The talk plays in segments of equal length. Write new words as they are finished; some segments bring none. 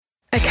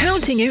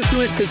Accounting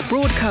Influencers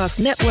Broadcast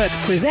Network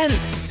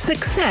presents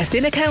Success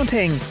in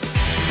Accounting.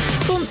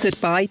 Sponsored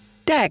by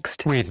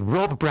Dext. With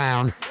Rob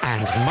Brown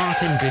and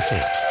Martin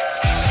Bissett.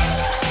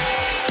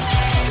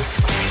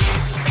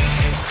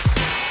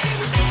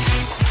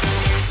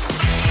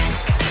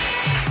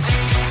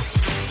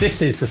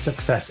 This is the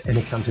Success in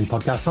Accounting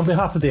podcast. On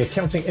behalf of the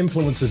Accounting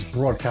Influencers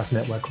Broadcast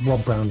Network,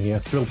 Rob Brown here.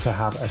 Thrilled to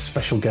have a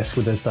special guest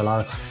with us that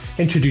I'll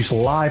introduce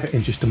live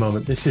in just a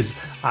moment. This is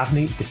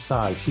Avani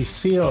Desai. She's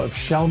CEO of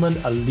Shellman,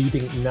 a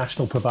leading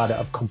national provider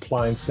of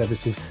compliance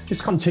services.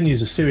 This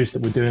continues a series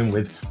that we're doing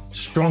with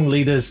strong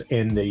leaders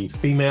in the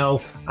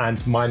female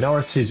and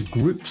minorities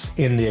groups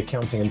in the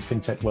accounting and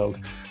fintech world,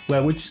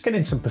 where we're just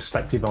getting some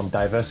perspective on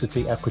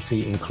diversity,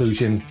 equity,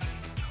 inclusion,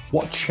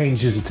 what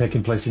changes are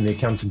taking place in the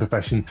accounting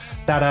profession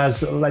that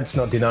has, let's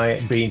not deny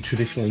it, being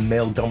traditionally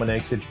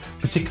male-dominated,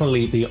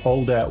 particularly the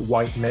older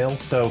white male.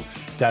 So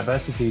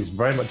diversity is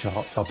very much a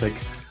hot topic.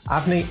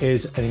 Avani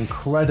is an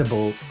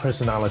incredible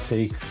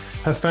personality.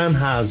 Her firm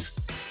has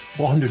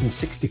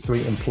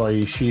 463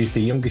 employees. She is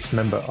the youngest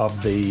member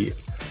of the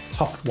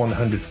top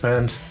 100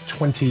 firms.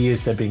 20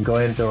 years they've been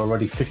going. They're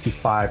already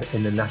 55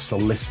 in the national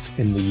lists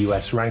in the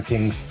US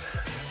rankings,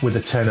 with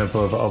a turnover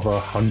of over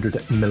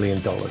 $100 million.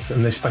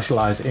 And they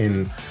specialize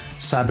in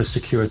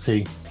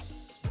cybersecurity,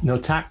 no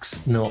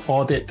tax, no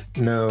audit,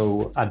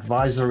 no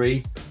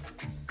advisory,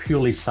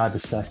 purely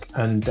cybersec.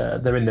 And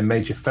they're in the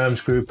major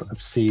firms group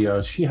of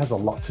CEOs. She has a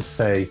lot to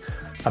say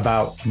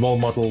about role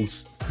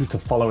models, who to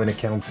follow in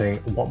accounting,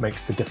 what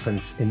makes the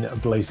difference in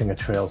blazing a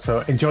trail.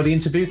 So enjoy the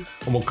interview,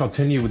 and we'll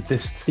continue with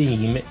this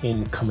theme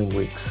in coming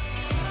weeks.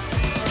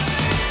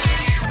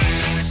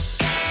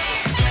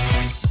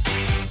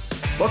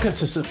 Welcome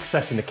to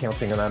Success in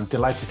Accounting, and I'm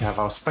delighted to have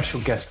our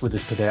special guest with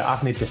us today,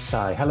 Avani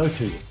Desai. Hello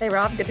to you. Hey,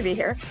 Rob. Good to be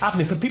here.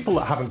 Avani, for people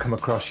that haven't come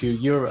across you,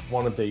 you're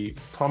one of the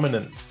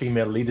prominent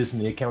female leaders in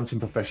the accounting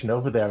profession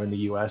over there in the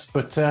US,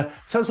 but tell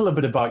us a little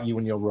bit about you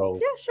and your role.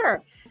 Yeah,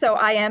 sure. So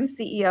I am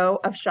CEO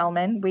of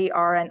Shellman. We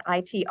are an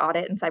IT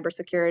audit and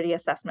cybersecurity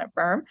assessment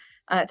firm.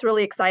 It's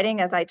really exciting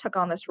as I took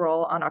on this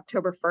role on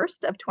October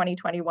 1st of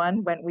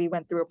 2021 when we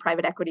went through a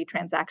private equity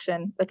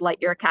transaction with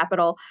Lightyear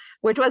Capital,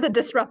 which was a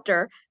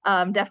disruptor,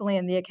 definitely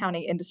in the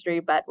accounting industry.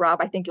 But Rob,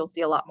 I think you'll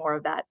see a lot more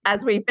of that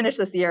as we finish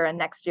this year and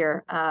next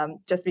year,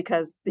 just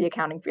because the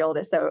accounting field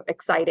is so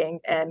exciting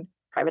and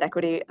private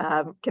equity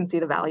can see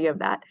the value of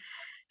that.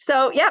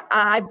 So, yeah,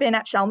 I've been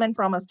at Shellman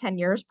for almost 10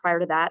 years.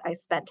 Prior to that, I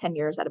spent 10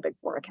 years at a Big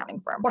Four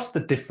accounting firm. What's the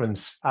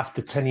difference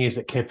after 10 years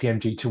at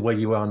KPMG to where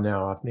you are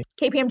now, Avani?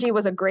 KPMG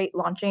was a great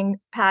launching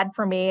pad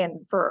for me and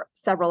for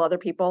several other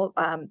people.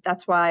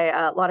 That's why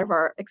a lot of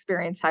our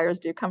experienced hires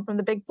do come from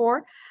the Big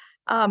Four.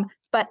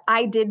 But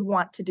I did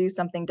want to do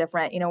something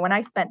different. You know, when I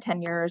spent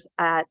 10 years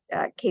at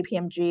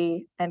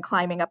KPMG and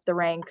climbing up the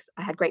ranks,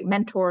 I had great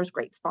mentors,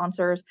 great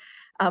sponsors.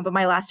 But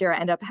my last year, I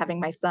ended up having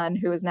my son,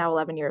 who is now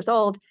 11 years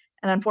old.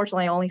 And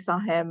unfortunately, I only saw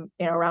him,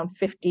 around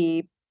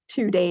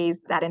 52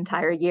 days that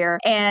entire year.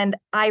 And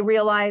I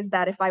realized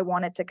that if I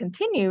wanted to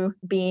continue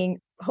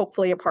being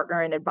hopefully a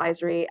partner in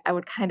advisory, I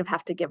would kind of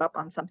have to give up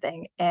on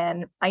something.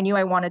 And I knew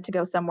I wanted to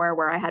go somewhere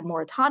where I had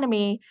more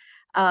autonomy,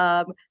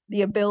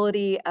 the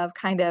ability of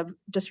kind of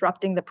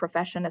disrupting the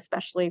profession,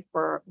 especially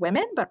for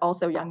women, but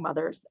also young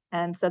mothers.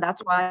 And so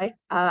that's why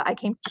I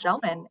came to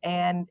Shellman.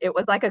 And it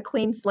was like a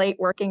clean slate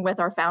working with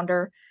our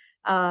founder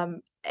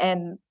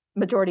and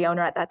majority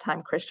owner at that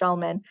time, Chris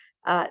Shellman,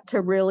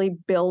 to really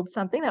build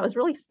something that was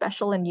really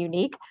special and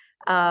unique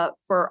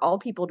for all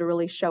people to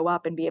really show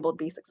up and be able to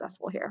be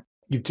successful here.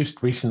 You've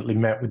just recently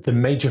met with the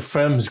major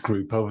firms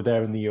group over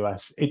there in the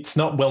US. It's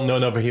not well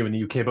known over here in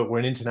the UK, but we're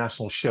an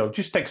international show.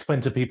 Just explain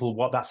to people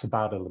what that's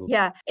about a little.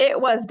 Yeah, it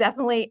was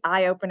definitely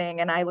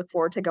eye-opening, and I look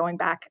forward to going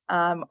back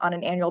on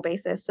an annual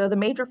basis. So the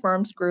major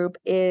firms group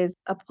is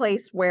a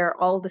place where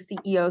all the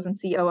CEOs and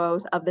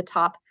COOs of the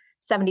top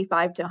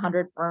 75 to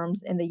 100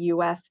 firms in the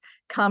US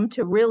come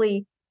to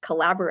really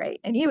collaborate.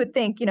 And you would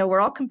think,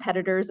 we're all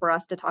competitors for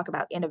us to talk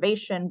about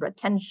innovation,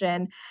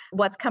 retention,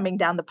 what's coming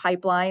down the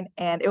pipeline.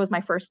 And it was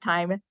my first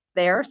time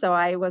there. So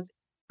I was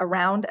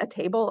around a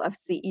table of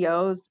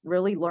CEOs,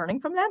 really learning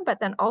from them, but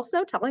then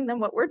also telling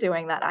them what we're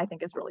doing that I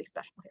think is really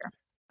special here.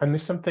 And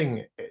there's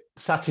something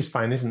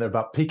satisfying, isn't there,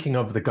 about peeking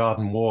over the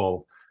garden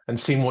wall and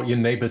seeing what your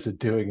neighbors are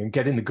doing and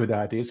getting the good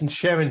ideas and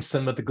sharing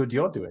some of the good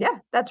you're doing. Yeah,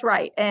 that's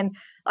right. And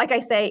like I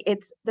say,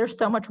 there's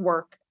so much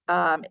work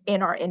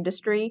in our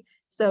industry.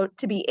 So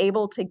to be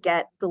able to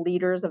get the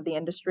leaders of the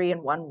industry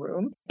in one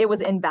room, it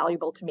was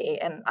invaluable to me.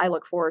 And I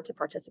look forward to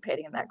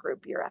participating in that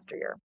group year after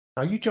year.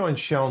 Now, you joined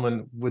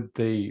Shellman with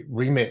the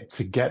remit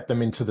to get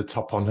them into the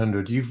top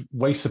 100. You've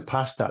way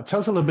surpassed that.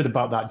 Tell us a little bit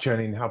about that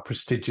journey and how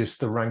prestigious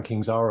the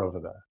rankings are over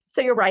there. So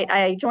you're right.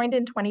 I joined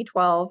in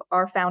 2012.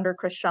 Our founder,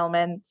 Chris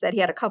Shellman, said he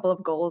had a couple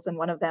of goals, and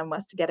one of them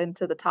was to get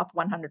into the top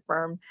 100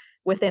 firm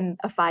within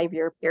a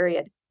 5-year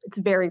period. It's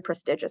very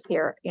prestigious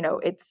here.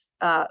 It's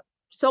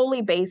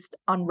solely based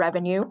on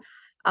revenue.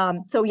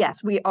 So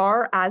yes, we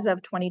are, as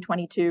of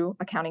 2022,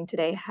 Accounting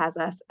Today has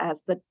us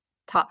as the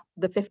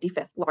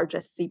 55th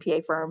largest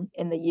CPA firm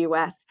in the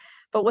US.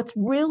 But what's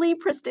really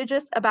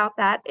prestigious about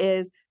that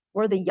is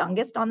we're the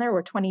youngest on there.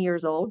 We're 20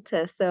 years old.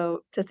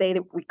 So to say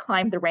that we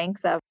climbed the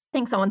ranks of, I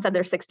think someone said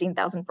there's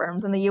 16,000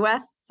 firms in the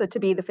US. So to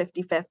be the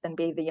 55th and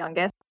be the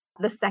youngest.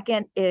 The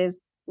second is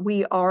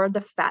we are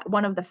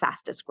one of the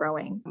fastest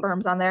growing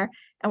firms on there.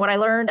 And what I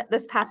learned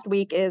this past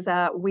week is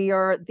we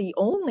are the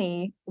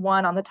only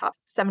one on the top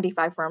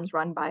 75 firms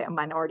run by a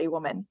minority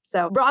woman.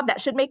 So Rob,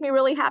 that should make me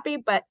really happy,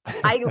 but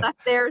I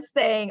left there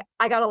saying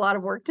I got a lot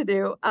of work to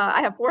do.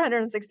 I have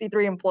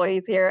 463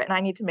 employees here, and I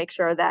need to make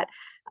sure that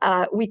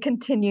we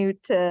continue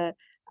to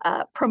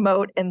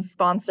promote and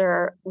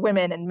sponsor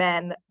women and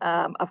men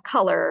of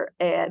color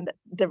and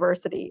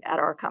diversity at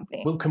our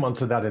company. We'll come on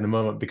to that in a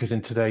moment, because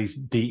in today's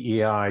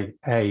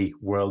DEI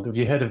world, have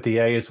you heard of the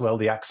A as well,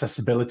 the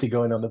accessibility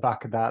going on the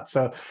back of that?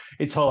 So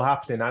it's all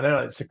happening. I know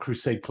it's a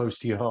crusade close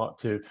to your heart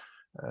to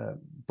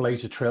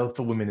blaze a trail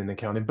for women in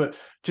accounting. But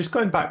just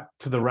going back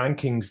to the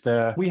rankings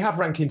there, we have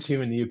rankings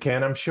here in the UK,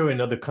 and I'm sure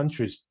in other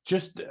countries.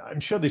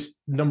 I'm sure this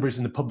number is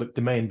in the public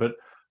domain, but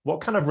what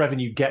kind of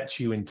revenue gets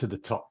you into the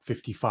top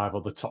 55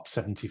 or the top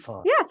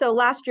 75? Yeah, so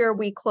last year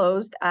we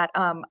closed at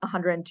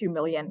 102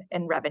 million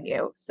in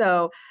revenue.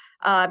 So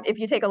if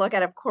you take a look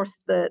at, of course,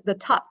 the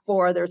top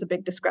four, there's a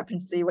big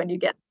discrepancy when you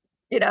get,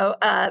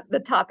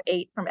 the top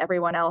 8 from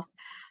everyone else.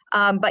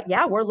 But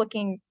yeah, we're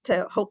looking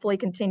to hopefully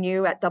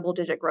continue at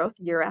double-digit growth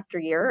year after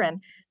year.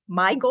 And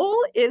my goal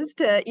is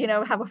to,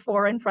 have a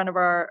 4 in front of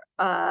our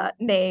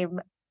name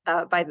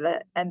by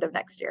the end of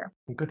next year.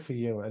 Good for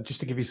you. And just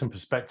to give you some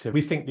perspective,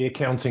 we think the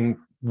accounting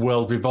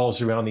world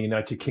revolves around the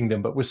United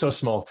Kingdom, but we're so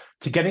small.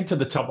 To get into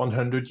the top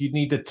 100, you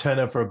need a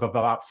turnover of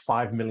about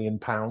 £5 million.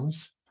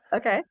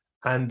 Okay.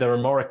 And there are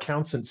more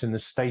accountants in the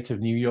state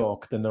of New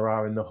York than there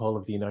are in the whole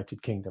of the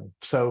United Kingdom.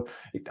 So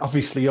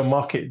obviously your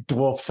market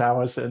dwarfs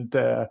ours, and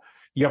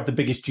you have the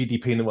biggest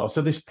GDP in the world.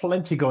 So there's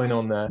plenty going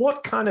on there.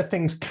 What kind of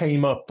things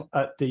came up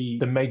at the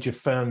major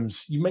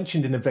firms? You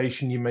mentioned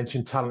innovation, you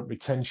mentioned talent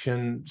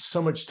retention,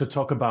 so much to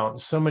talk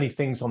about, so many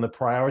things on the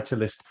priority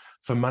list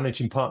for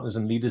managing partners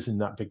and leaders in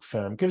that big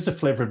firm. Give us a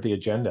flavor of the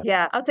agenda.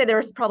 Yeah, I'd say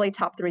there's probably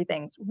top 3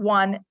 things.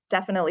 One,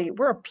 definitely,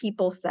 we're a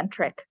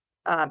people-centric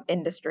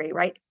industry,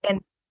 right?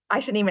 And I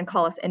shouldn't even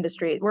call us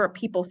industry. We're a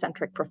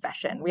people-centric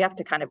profession. We have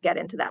to kind of get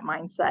into that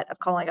mindset of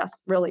calling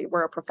us really,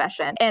 we're a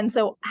profession. And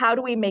so how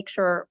do we make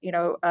sure,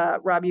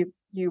 Rob,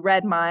 you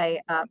read my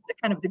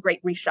kind of the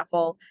great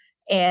reshuffle,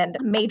 and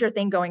a major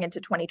thing going into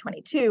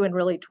 2022 and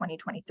really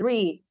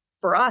 2023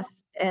 for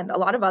us and a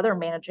lot of other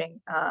managing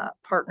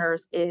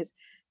partners is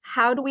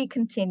how do we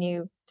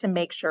continue to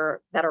make sure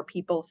that our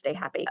people stay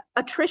happy?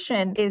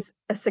 Attrition is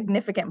a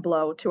significant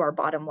blow to our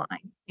bottom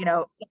line.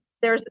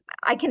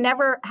 I can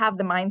never have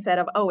the mindset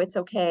of, oh, it's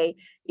okay,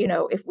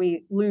 if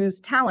we lose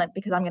talent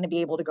because I'm going to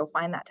be able to go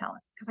find that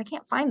talent, because I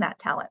can't find that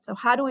talent. So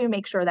how do we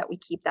make sure that we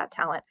keep that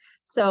talent?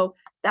 So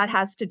that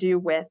has to do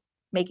with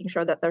making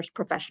sure that there's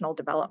professional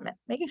development,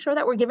 making sure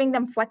that we're giving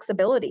them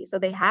flexibility so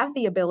they have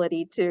the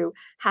ability to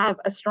have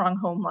a strong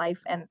home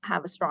life and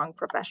have a strong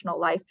professional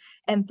life.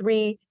 And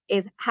 3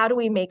 is how do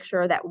we make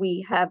sure that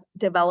we have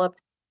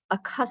developed a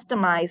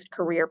customized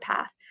career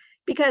path?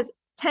 Because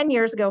 10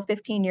 years ago,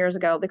 15 years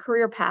ago, the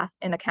career path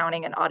in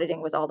accounting and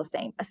auditing was all the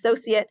same,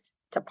 associate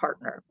to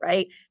partner,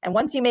 right? And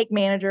once you make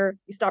manager,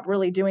 you stop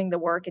really doing the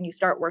work and you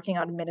start working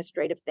on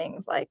administrative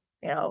things like,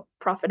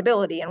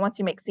 profitability. And once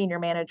you make senior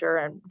manager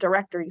and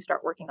director, you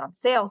start working on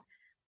sales.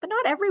 But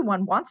not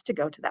everyone wants to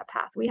go to that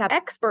path. We have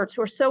experts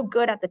who are so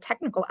good at the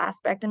technical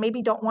aspect and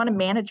maybe don't want to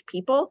manage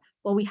people.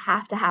 Well, we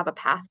have to have a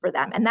path for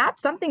them. And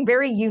that's something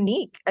very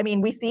unique. I mean,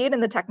 we see it in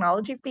the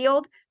technology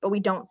field, but we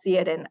don't see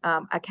it in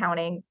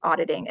accounting,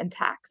 auditing, and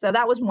tax. So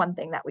that was one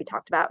thing that we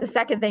talked about. The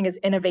second thing is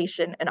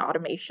innovation and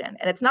automation.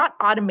 And it's not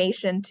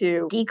automation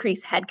to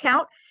decrease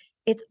headcount.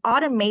 It's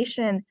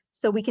automation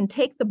so we can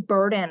take the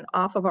burden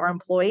off of our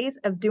employees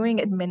of doing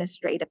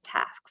administrative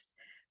tasks.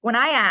 When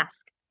I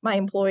ask my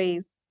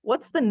employees,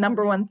 what's the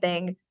number one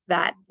thing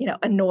that,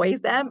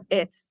 annoys them?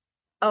 It's,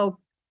 I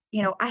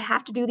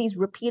have to do these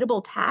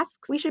repeatable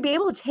tasks. We should be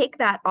able to take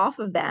that off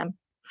of them,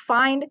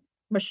 find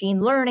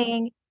machine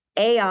learning,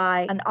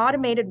 AI, an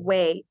automated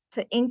way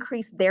to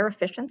increase their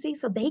efficiency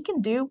so they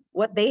can do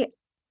what they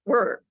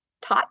were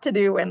taught to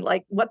do and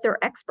like what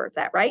they're experts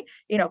at, right?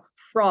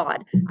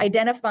 Fraud,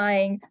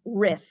 identifying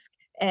risk,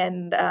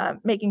 and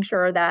making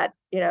sure that,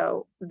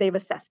 they've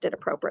assessed it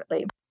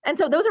appropriately. And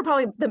so those are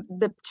probably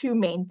the 2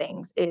 main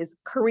things is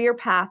career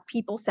path,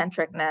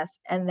 people-centricness,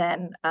 and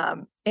then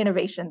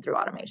innovation through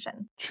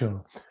automation.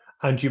 Sure.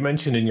 And you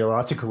mentioned in your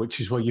article,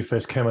 which is where you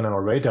first came on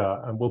our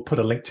radar, and we'll put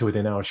a link to it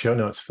in our show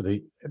notes for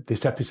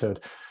this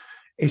episode,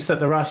 is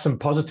that there are some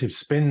positive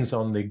spins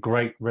on the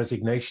Great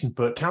Resignation.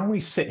 But can we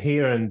sit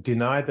here and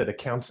deny that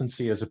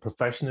accountancy as a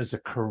profession, as a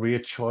career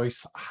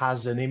choice,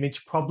 has an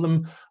image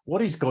problem?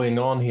 What is going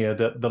on here?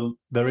 That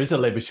there is a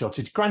labor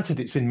shortage. Granted,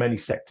 it's in many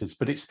sectors,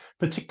 but it's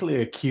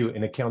particularly acute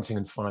in accounting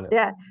and finance.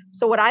 Yeah.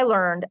 So what I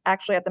learned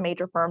actually at the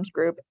Major Firms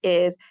Group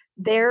is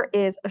there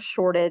is a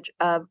shortage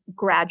of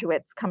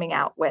graduates coming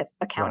out with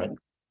accounting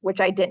which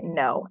I didn't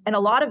know. And a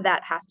lot of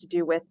that has to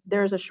do with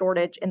there's a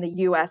shortage in the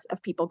US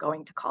of people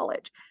going to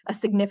college, a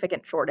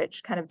significant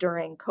shortage kind of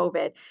during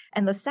COVID.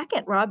 And the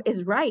second, Rob,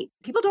 is right.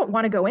 People don't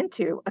want to go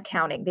into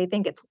accounting. They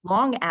think it's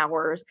long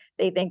hours,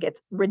 they think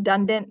it's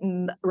redundant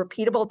and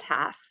repeatable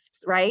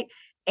tasks, right?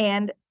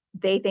 And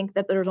they think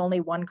that there's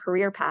only one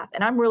career path.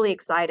 And I'm really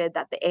excited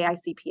that the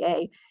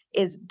AICPA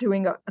is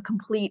doing a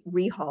complete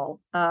rehaul.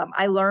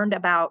 I learned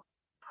about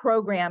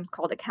programs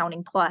called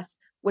Accounting Plus,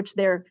 which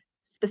they're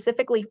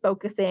specifically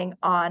focusing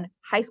on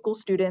high school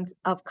students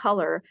of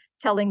color,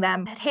 telling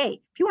them that, hey,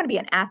 if you want to be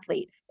an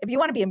athlete, if you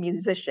want to be a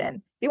musician,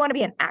 if you want to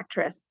be an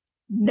actress,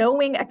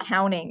 knowing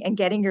accounting and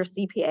getting your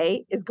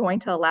CPA is going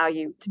to allow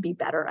you to be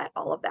better at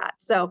all of that.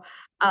 So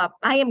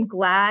I am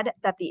glad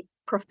that the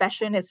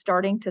profession is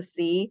starting to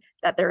see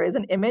that there is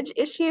an image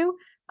issue.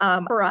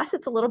 For us,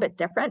 it's a little bit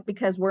different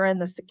because we're in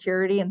the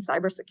security and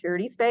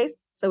cybersecurity space.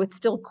 So it's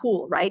still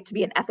cool, right, to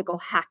be an ethical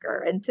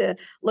hacker and to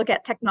look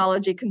at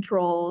technology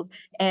controls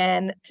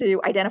and to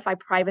identify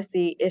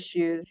privacy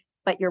issues.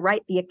 But you're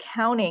right, the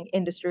accounting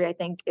industry, I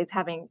think, is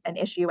having an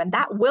issue, and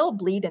that will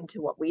bleed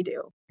into what we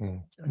do.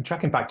 And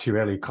tracking back to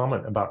your earlier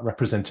comment about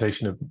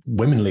representation of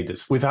women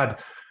leaders, we've had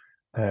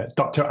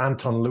Dr.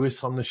 Anton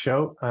Lewis on the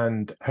show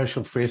and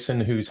Herschel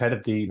Frierson, who's head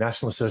of the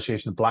National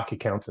Association of Black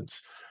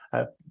Accountants.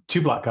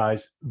 Two Black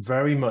guys,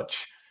 very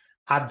much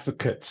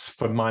advocates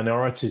for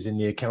minorities in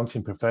the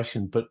accounting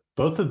profession, but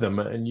both of them,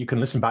 and you can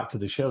listen back to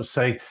the show,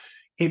 say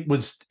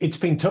it's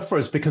been tough for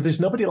us because there's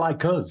nobody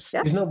like us.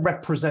 Yeah. There's no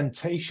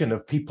representation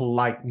of people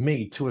like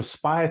me to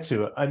aspire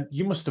to. And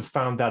you must have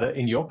found that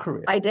in your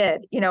career. I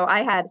did.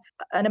 I had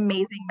an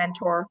amazing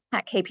mentor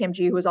at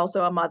KPMG who was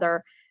also a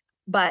mother,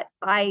 but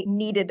I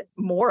needed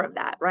more of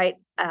that, right?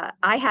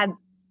 I had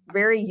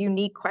very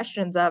unique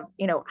questions of,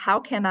 how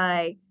can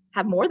I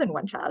have more than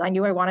one child? I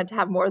knew I wanted to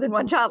have more than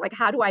one child. Like,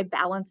 how do I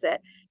balance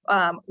it?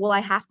 Will I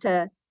have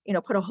to,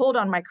 put a hold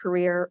on my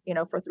career,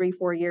 for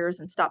 3-4 years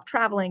and stop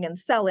traveling and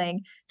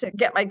selling to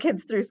get my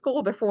kids through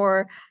school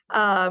before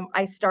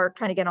I start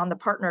trying to get on the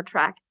partner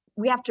track?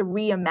 We have to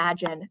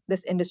reimagine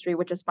this industry,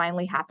 which is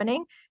finally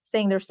happening,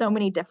 saying there's so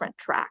many different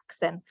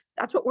tracks. And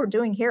that's what we're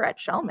doing here at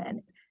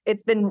Shellman.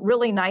 It's been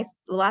really nice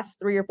the last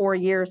 3 or 4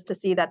 years to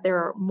see that there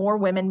are more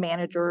women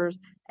managers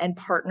and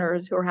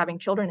partners who are having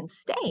children and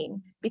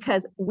staying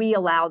because we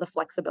allow the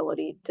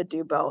flexibility to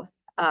do both.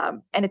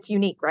 And it's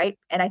unique, right?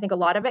 And I think a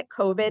lot of it,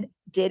 COVID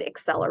did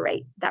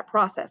accelerate that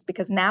process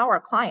because now our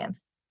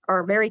clients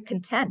are very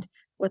content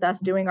with us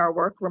doing our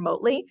work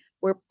remotely,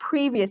 where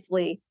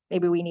previously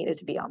maybe we needed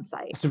to be on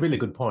site. It's a really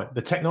good point.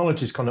 The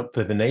technology's gone up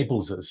that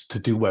enables us to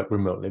do work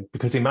remotely,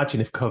 because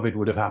imagine if COVID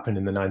would have happened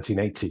in the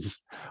 1980s,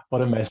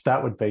 what a mess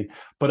that would be.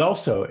 But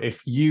also,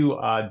 if you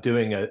are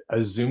doing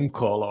a Zoom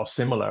call or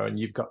similar, and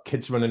you've got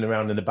kids running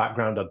around in the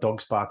background or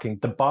dogs barking,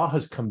 the bar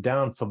has come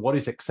down for what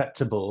is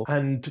acceptable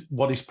and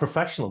what is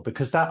professional,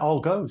 because that all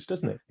goes,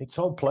 doesn't it? It's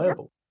all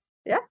playable.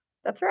 Yeah,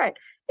 that's right.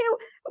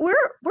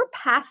 We're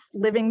past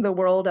living the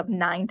world of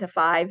 9 to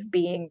 5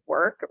 being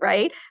work,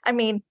 right? I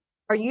mean,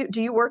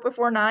 do you work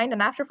before 9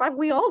 and after 5?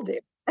 We all do,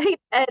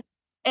 right?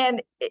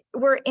 And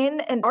we're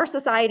in our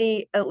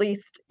society, at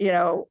least,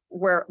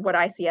 where what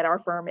I see at our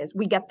firm is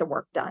we get the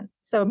work done.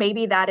 So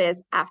maybe that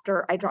is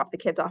after I drop the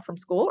kids off from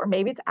school, or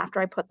maybe it's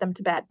after I put them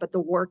to bed, but the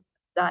work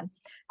done.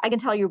 I can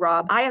tell you,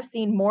 Rob, I have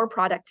seen more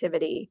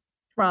productivity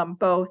from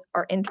both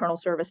our internal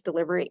service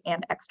delivery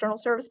and external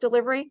service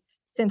delivery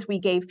since we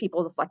gave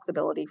people the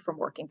flexibility from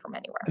working from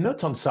anywhere. And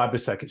that's on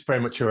cybersec. It's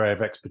very much your area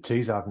of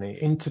expertise, Avani.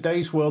 In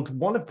today's world,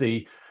 one of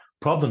the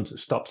problems that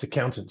stops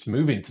accountants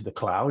moving to the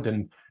cloud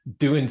and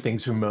doing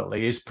things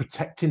remotely is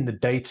protecting the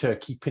data,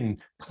 keeping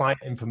client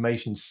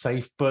information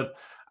safe. But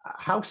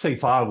how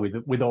safe are we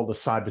with all the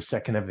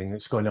cybersec and everything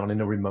that's going on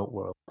in a remote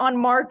world? On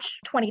March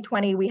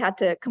 2020, we had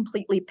to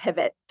completely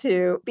pivot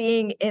to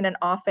being in an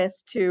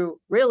office to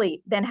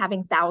really then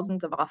having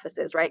thousands of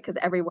offices, right? Because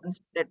everyone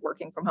started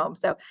working from home.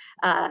 So,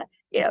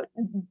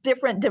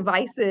 different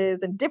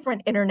devices and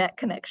different internet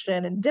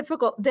connection and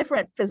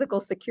different physical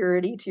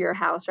security to your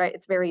house, right?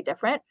 It's very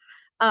different.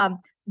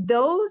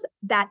 Those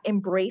that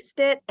embraced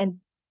it and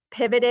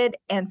pivoted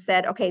and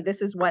said, okay,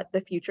 this is what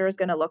the future is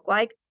going to look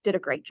like, did a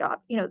great job.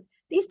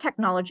 These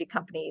technology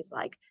companies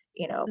like,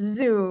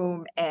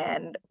 Zoom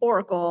and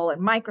Oracle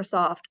and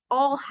Microsoft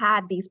all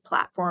had these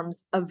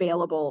platforms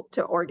available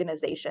to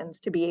organizations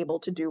to be able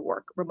to do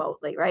work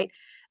remotely, right?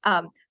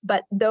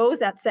 But those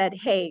that said,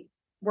 hey,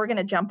 we're going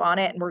to jump on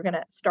it and we're going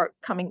to start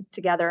coming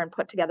together and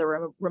put together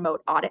a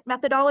remote audit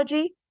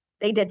methodology,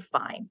 they did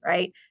fine,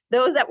 right?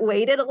 Those that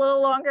waited a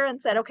little longer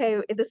and said,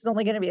 okay, this is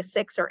only going to be a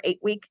 6 or 8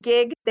 week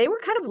gig, they were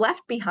kind of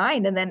left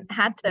behind and then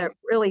had to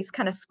really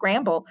kind of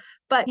scramble.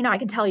 But, I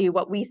can tell you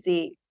what we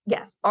see.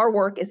 Yes, our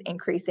work is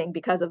increasing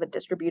because of a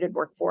distributed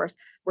workforce.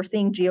 We're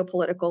seeing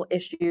geopolitical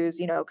issues,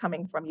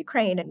 coming from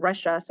Ukraine and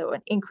Russia. So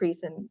an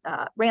increase in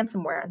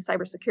ransomware and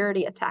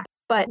cybersecurity attacks.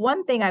 But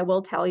one thing I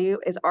will tell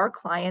you is our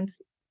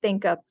clients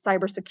think of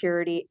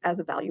cybersecurity as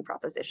a value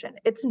proposition.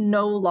 It's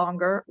no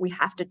longer we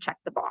have to check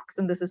the box.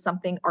 And this is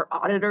something our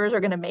auditors are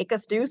going to make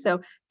us do.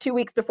 So 2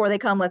 weeks before they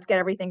come, let's get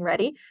everything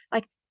ready.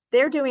 Like,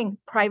 they're doing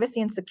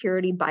privacy and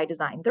security by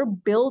design. They're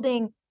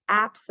building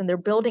apps and they're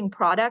building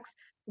products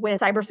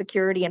with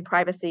cybersecurity and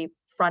privacy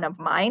front of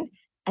mind.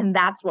 And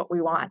that's what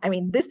we want. I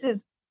mean, this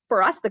is,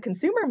 for us, the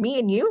consumer, me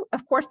and you,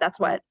 of course, that's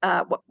what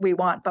we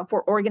want. But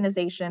for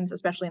organizations,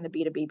 especially in the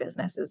B2B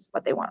business, is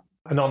what they want.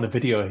 And on the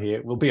video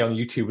here, we'll be on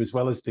YouTube as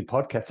well as the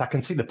podcast. I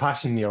can see the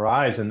passion in your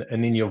eyes and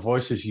in your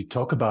voice as you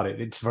talk about it.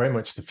 It's very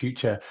much the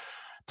future.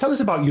 Tell us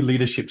about your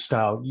leadership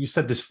style. You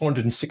said there's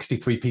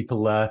 463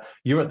 people there.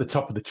 You're at the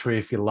top of the tree,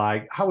 if you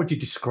like. How would you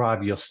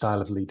describe your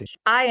style of leadership?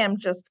 I am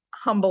just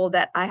humbled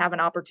that I have an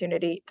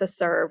opportunity to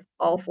serve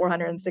all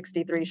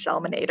 463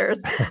 Shellmanators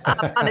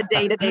on a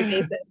day-to-day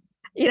basis.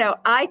 You know,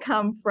 I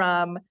come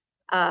from,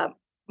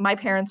 my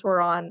parents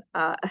were on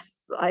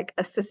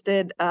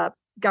assisted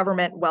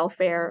government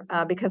welfare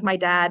because my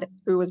dad,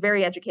 who was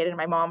very educated, and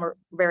my mom were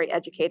very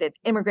educated,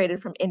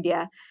 immigrated from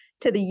India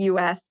to the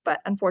US, but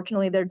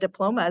unfortunately their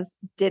diplomas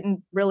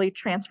didn't really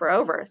transfer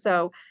over.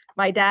 So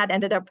my dad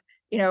ended up,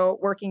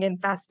 working in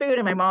fast food,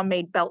 and my mom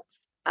made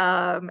belts.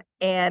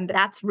 And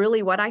that's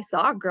really what I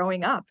saw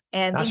growing up.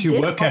 And that's your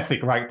work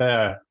ethic right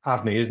there,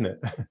 Avani, isn't it?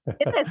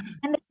 It is.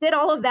 And they did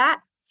all of that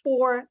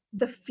for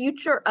the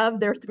future of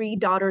their 3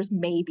 daughters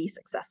may be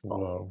successful.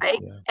 Whoa, right?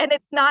 Yeah. And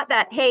it's not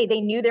that, hey, they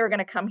knew they were going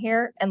to come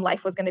here and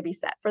life was going to be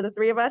set for the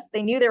 3 of us.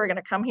 They knew they were going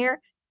to come here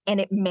and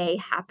it may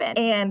happen.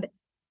 And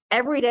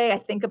every day I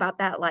think about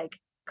that, like,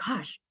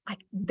 gosh, like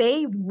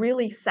they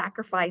really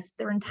sacrificed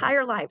their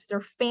entire lives, their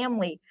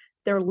family,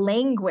 their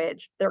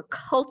language, their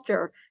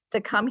culture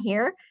to come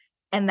here.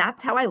 And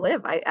that's how I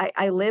live.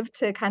 I live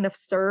to kind of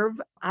serve.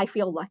 I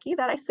feel lucky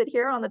that I sit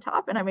here on the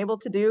top and I'm able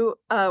to do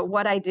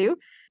what I do.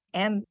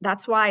 And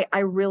that's why I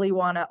really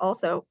want to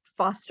also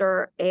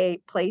foster a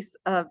place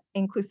of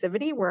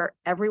inclusivity where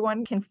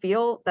everyone can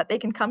feel that they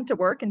can come to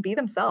work and be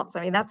themselves.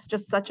 I mean, that's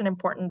just such an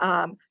important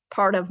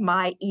part of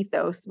my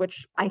ethos,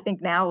 which I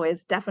think now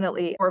is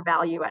definitely more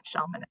value at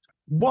Shellman.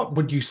 What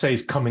would you say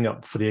is coming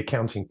up for the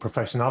accounting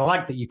profession? I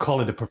like that you call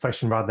it a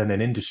profession rather than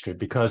an industry,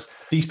 because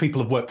these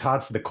people have worked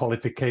hard for the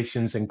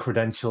qualifications and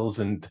credentials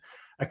and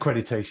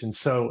accreditation.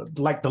 So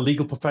like the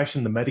legal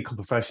profession, the medical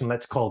profession,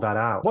 let's call that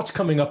out. What's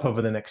coming up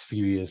over the next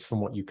few years from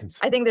what you can see?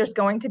 I think there's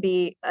going to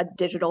be a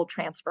digital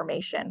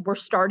transformation. We're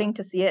starting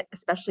to see it,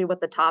 especially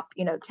with the top,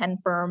 10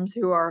 firms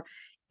who are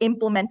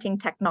implementing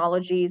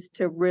technologies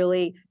to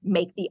really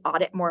make the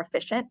audit more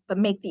efficient, but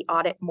make the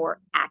audit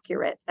more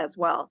accurate as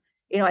well.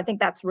 I think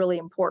that's really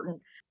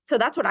important. So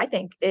that's what I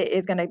think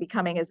is going to be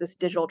coming, is this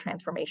digital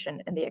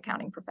transformation in the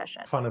accounting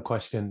profession. Final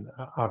question,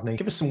 Avani.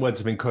 Give us some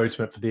words of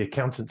encouragement for the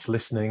accountants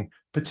listening,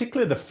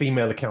 particularly the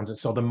female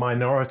accountants or the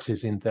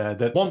minorities in there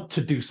that want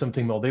to do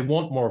something more. They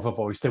want more of a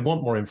voice. They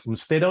want more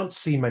influence. They don't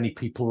see many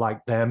people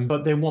like them,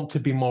 but they want to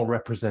be more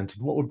represented.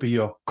 What would be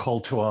your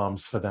call to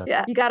arms for them?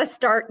 Yeah, you got to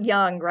start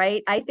young,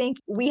 right? I think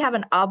we have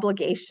an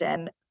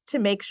obligation to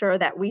make sure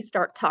that we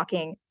start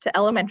talking to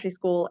elementary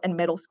school and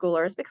middle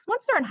schoolers, because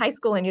once they're in high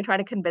school and you try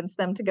to convince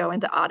them to go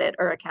into audit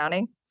or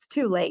accounting, it's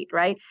too late,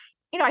 right?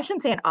 I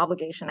shouldn't say an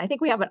obligation. I think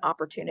we have an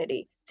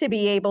opportunity to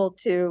be able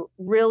to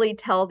really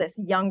tell this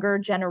younger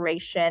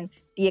generation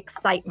the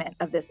excitement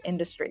of this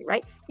industry,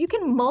 right? You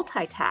can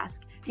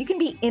multitask, you can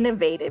be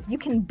innovative, you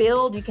can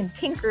build, you can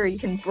tinker, you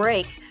can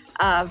break.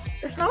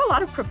 There's not a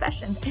lot of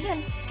professions,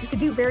 and you could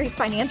do very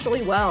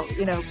financially well,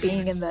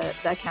 being in the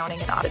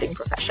accounting and auditing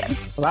profession.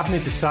 Well,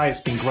 Avani Desai,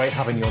 it's been great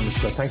having you on the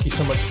show. Thank you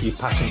so much for your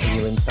passion and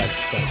your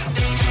insights today.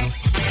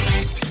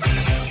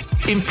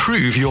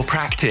 Improve your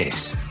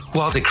practice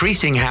while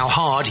decreasing how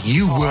hard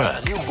you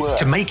work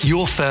to make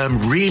your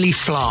firm really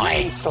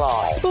fly.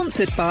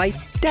 Sponsored by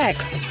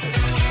Dext.